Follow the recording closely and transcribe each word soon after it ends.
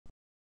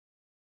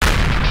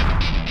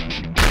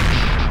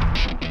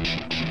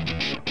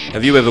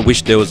Have you ever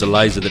wished there was a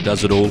laser that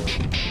does it all?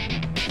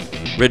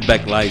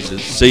 RedBack lasers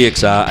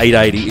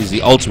CXR880 is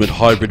the ultimate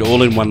hybrid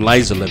all-in-one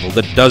laser level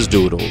that does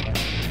do it all.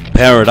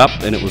 Power it up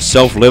and it will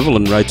self-level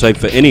and rotate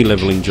for any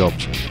leveling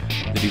jobs.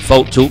 The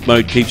default tilt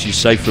mode keeps you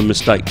safe from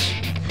mistakes.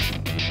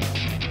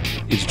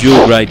 Its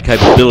dual-grade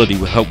capability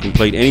will help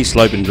complete any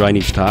slope and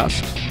drainage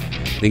tasks.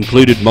 The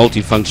included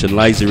multifunction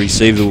laser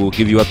receiver will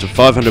give you up to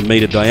 500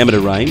 metre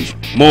diameter range,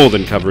 more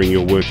than covering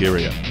your work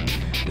area.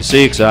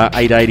 The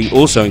CXR880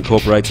 also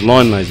incorporates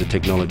line laser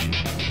technology.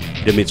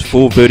 It emits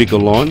 4 vertical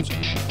lines,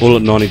 all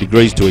at 90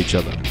 degrees to each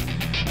other.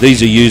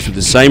 These are used with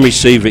the same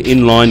receiver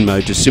in line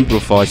mode to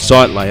simplify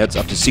site layouts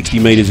up to 60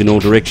 metres in all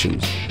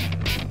directions.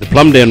 The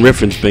plumb down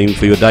reference beam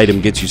for your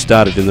datum gets you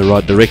started in the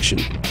right direction.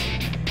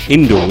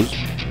 Indoors,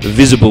 the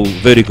visible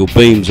vertical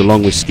beams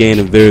along with scan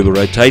and variable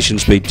rotation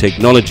speed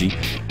technology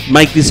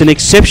make this an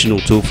exceptional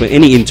tool for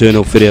any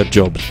internal fit-out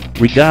jobs,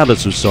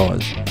 regardless of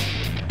size.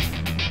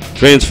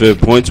 Transfer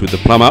points with the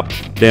plumb up,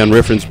 down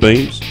reference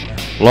beams.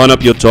 Line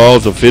up your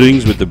tiles or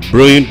fittings with the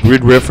brilliant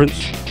grid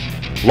reference.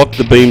 Lock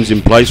the beams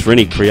in place for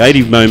any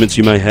creative moments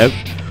you may have,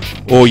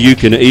 or you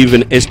can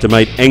even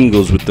estimate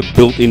angles with the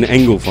built-in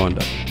angle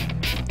finder.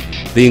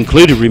 The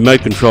included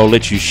remote control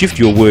lets you shift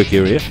your work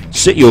area,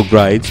 set your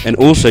grades, and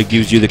also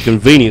gives you the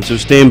convenience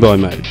of standby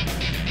mode.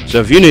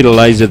 So if you need a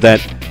laser that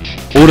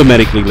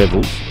automatically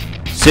levels,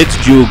 sets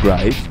dual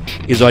grades,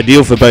 is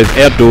ideal for both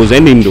outdoors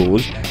and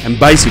indoors, and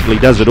basically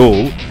does it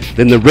all,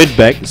 then the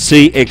RedBack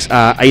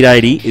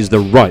CXR880 is the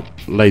right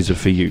laser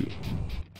for you.